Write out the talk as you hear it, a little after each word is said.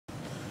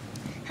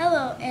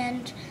Hello,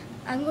 and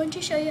I'm going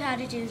to show you how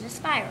to do the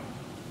spiral.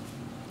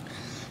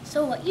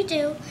 So what you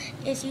do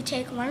is you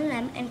take one of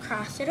them and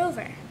cross it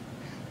over,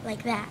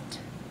 like that.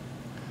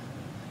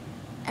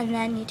 And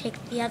then you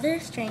take the other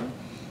string,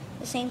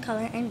 the same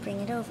color, and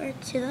bring it over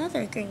to the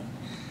other green.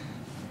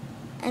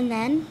 And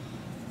then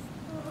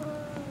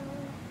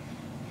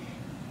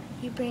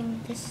you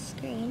bring this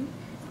green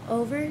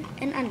over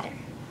and under,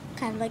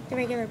 kind of like the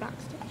regular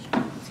box stitch.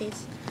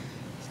 Oopsies.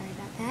 Sorry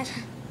about that.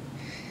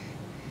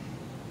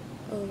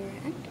 Over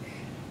and under.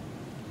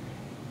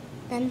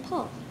 Then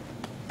pull.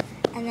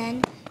 And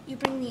then you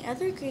bring the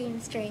other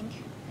green string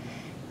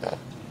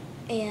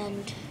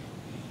and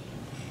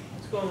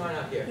what's going on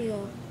out here? You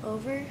go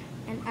over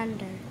and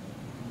under.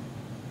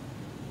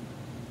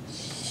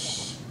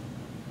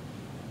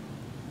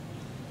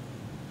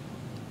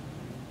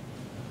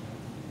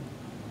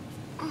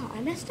 Oh,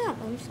 I messed up.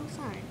 I'm so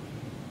sorry.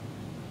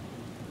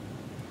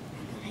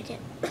 I did.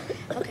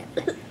 Okay.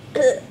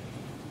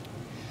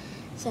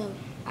 So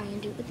I'm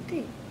going to do it with the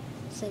green.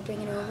 So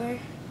bring it over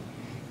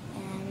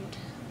and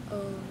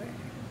over.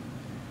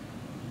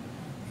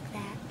 Like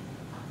that.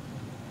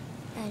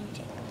 And you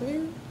take the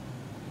blue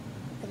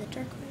or the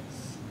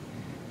turquoise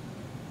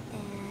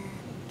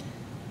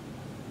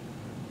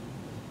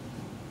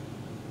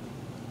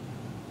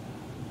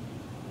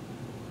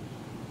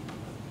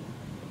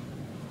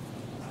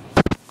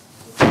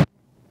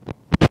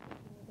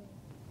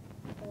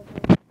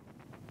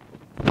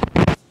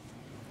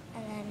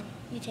and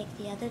you take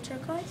the other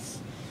turquoise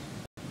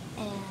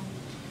and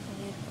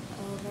bring it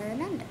over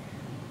and under.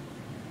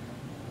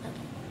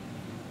 Okay.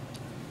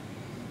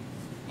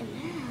 And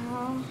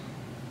now,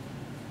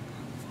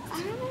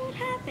 I don't know what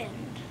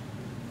happened.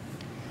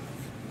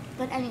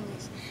 But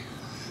anyways,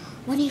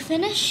 when you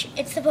finish,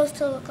 it's supposed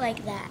to look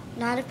like that,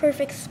 not a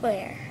perfect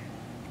square.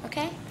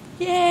 Okay?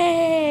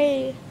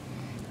 Yay!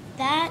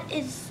 That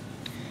is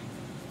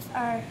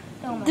our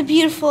filmer. The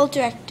beautiful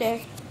director.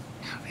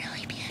 Not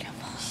really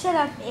beautiful. Shut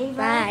up, Ava.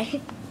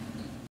 Bye.